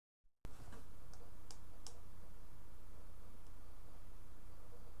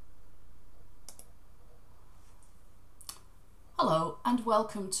and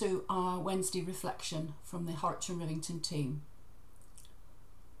welcome to our Wednesday reflection from the Harwich and Rivington team.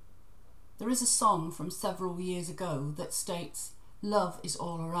 There is a song from several years ago that states, "Love is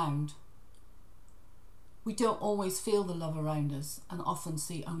all around." We don't always feel the love around us and often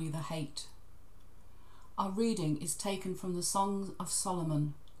see only the hate. Our reading is taken from the Song of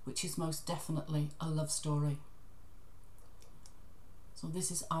Solomon, which is most definitely a love story. So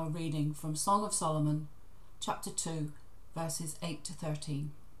this is our reading from Song of Solomon, chapter 2, verses 8 to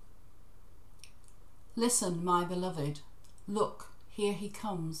 13. Listen, my beloved, look, here he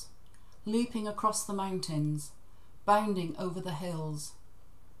comes, leaping across the mountains, bounding over the hills.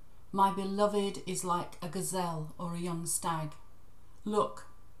 My beloved is like a gazelle or a young stag. Look,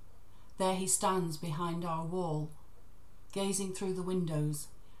 there he stands behind our wall, gazing through the windows,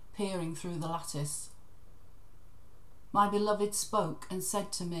 peering through the lattice. My beloved spoke and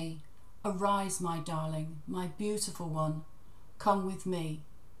said to me, "Arise, my darling, my beautiful one, come with me.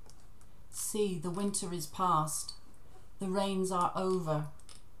 See, the winter is past, the rains are over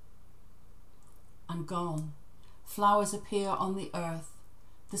and gone. Flowers appear on the earth,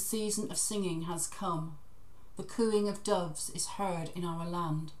 the season of singing has come. The cooing of doves is heard in our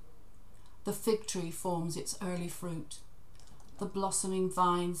land. The fig tree forms its early fruit. The blossoming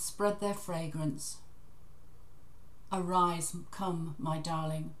vines spread their fragrance. Arise, come, my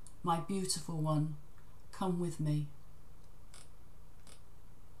darling, my beautiful one, come with me."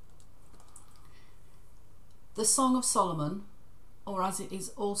 The Song of Solomon, or as it is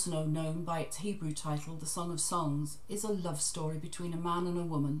also known by its Hebrew title, the Song of Songs, is a love story between a man and a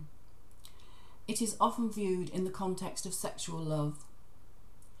woman. It is often viewed in the context of sexual love,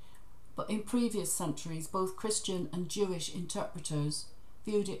 but in previous centuries both Christian and Jewish interpreters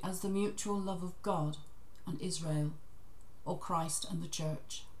viewed it as the mutual love of God and Israel, or Christ and the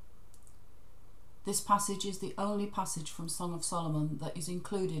Church. This passage is the only passage from Song of Solomon that is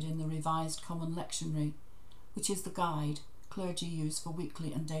included in the Revised Common Lectionary, which is the guide clergy use for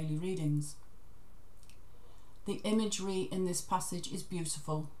weekly and daily readings. The imagery in this passage is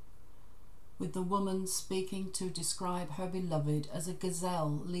beautiful, with the woman speaking to describe her beloved as a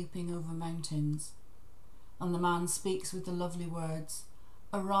gazelle leaping over mountains, and the man speaks with the lovely words,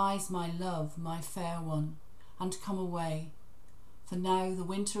 "Arise, my love, my fair one, and come away, for now the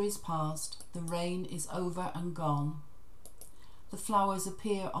winter is past, the rain is over and gone. The flowers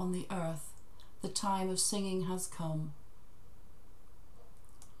appear on the earth, the time of singing has come."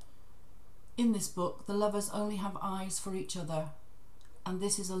 In this book, the lovers only have eyes for each other, and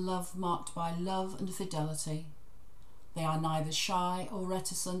this is a love marked by love and fidelity. They are neither shy or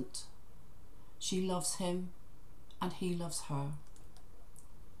reticent. She loves him, and he loves her.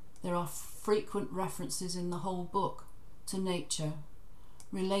 There are frequent references in the whole book to nature,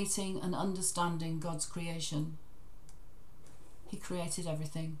 relating and understanding God's creation. He created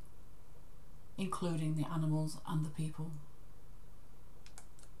everything, including the animals and the people.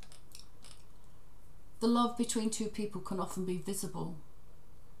 The love between two people can often be visible.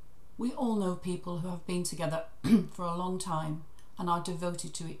 We all know people who have been together for a long time and are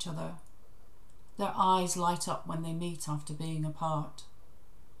devoted to each other. Their eyes light up when they meet after being apart.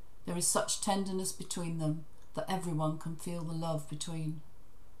 There is such tenderness between them that everyone can feel the love between.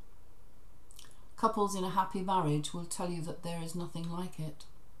 Couples in a happy marriage will tell you that there is nothing like it.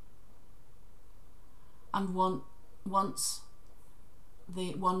 And once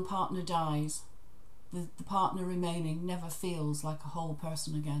the one partner dies, the partner remaining never feels like a whole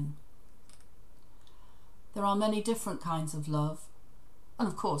person again. There are many different kinds of love, and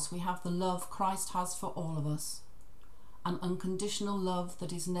of course we have the love Christ has for all of us, an unconditional love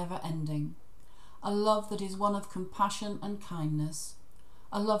that is never ending, a love that is one of compassion and kindness,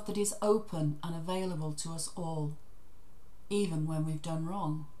 a love that is open and available to us all, even when we've done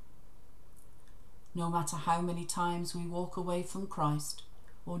wrong. No matter how many times we walk away from Christ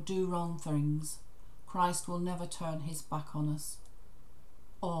or do wrong things, Christ will never turn his back on us.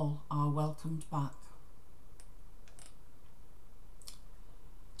 All are welcomed back.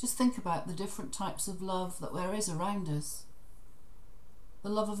 Just think about the different types of love that there is around us. The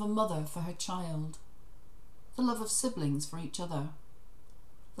love of a mother for her child, the love of siblings for each other,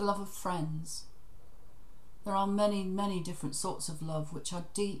 the love of friends. There are many, many different sorts of love which are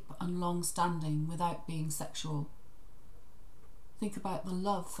deep and long-standing without being sexual. Think about the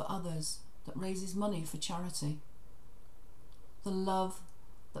love for others that raises money for charity, the love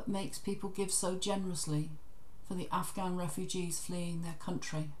that makes people give so generously for the Afghan refugees fleeing their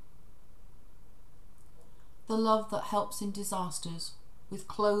country, the love that helps in disasters with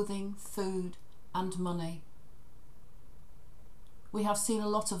clothing, food and money. We have seen a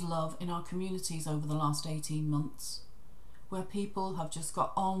lot of love in our communities over the last 18 months, where people have just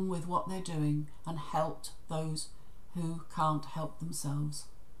got on with what they're doing and helped those who can't help themselves.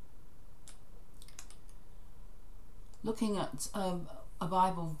 Looking at a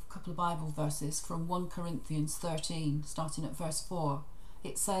couple of Bible verses from 1 Corinthians 13, starting at verse 4,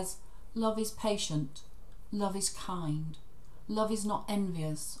 it says, "Love is patient, love is kind, love is not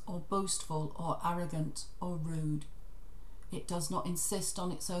envious or boastful or arrogant or rude. It does not insist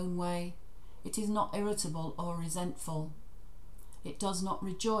on its own way. It is not irritable or resentful. It does not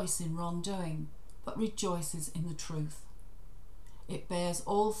rejoice in wrongdoing, but rejoices in the truth. It bears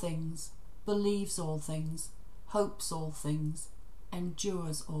all things, believes all things, hopes all things,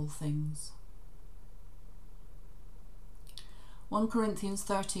 endures all things." 1 Corinthians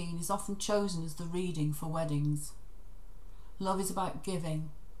 13 is often chosen as the reading for weddings. Love is about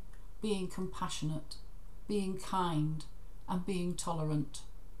giving, being compassionate, being kind, and being tolerant.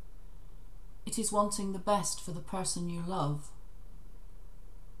 It is wanting the best for the person you love.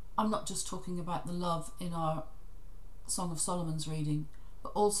 I'm not just talking about the love in our Song of Solomon's reading,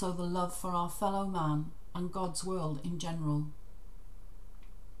 but also the love for our fellow man and God's world in general.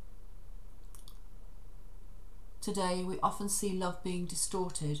 Today we often see love being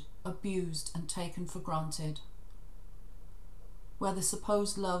distorted, abused and taken for granted, where the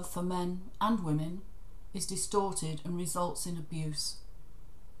supposed love for men and women is distorted and results in abuse.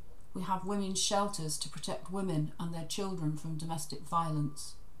 We have women's shelters to protect women and their children from domestic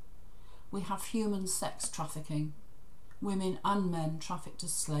violence. We have human sex trafficking, women and men trafficked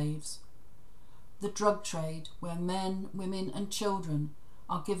as slaves. The drug trade, where men, women and children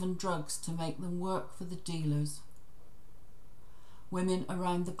are given drugs to make them work for the dealers. Women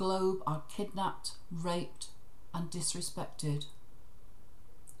around the globe are kidnapped, raped and disrespected.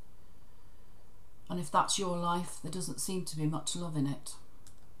 And if that's your life, there doesn't seem to be much love in it.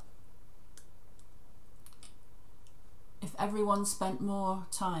 If everyone spent more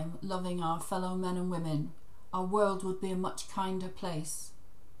time loving our fellow men and women, our world would be a much kinder place.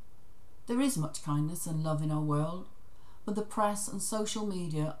 There is much kindness and love in our world, but the press and social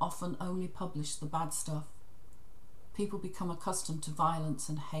media often only publish the bad stuff. People become accustomed to violence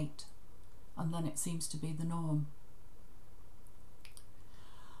and hate, and then it seems to be the norm.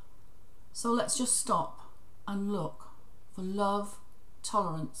 So let's just stop and look for love,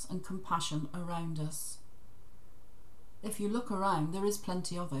 tolerance and compassion around us. If you look around, there is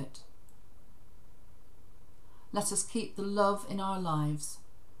plenty of it. Let us keep the love in our lives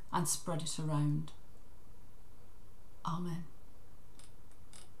and spread it around. Amen.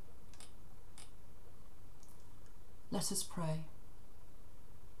 Let us pray.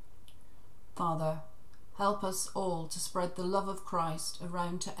 Father, help us all to spread the love of Christ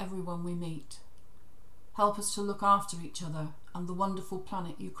around to everyone we meet. Help us to look after each other and the wonderful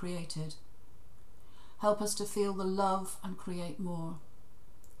planet you created. Help us to feel the love and create more.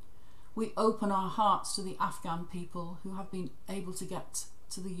 We open our hearts to the Afghan people who have been able to get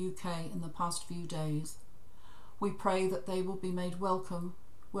to the UK in the past few days. We pray that they will be made welcome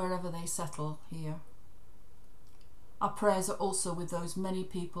wherever they settle here. Our prayers are also with those many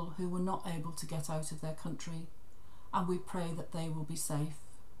people who were not able to get out of their country, and we pray that they will be safe.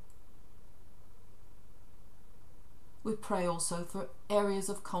 We pray also for areas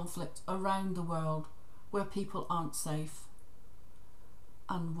of conflict around the world where people aren't safe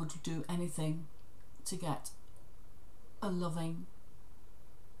and would do anything to get a loving,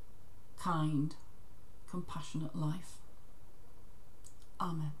 kind, compassionate life.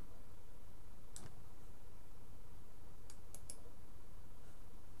 Amen.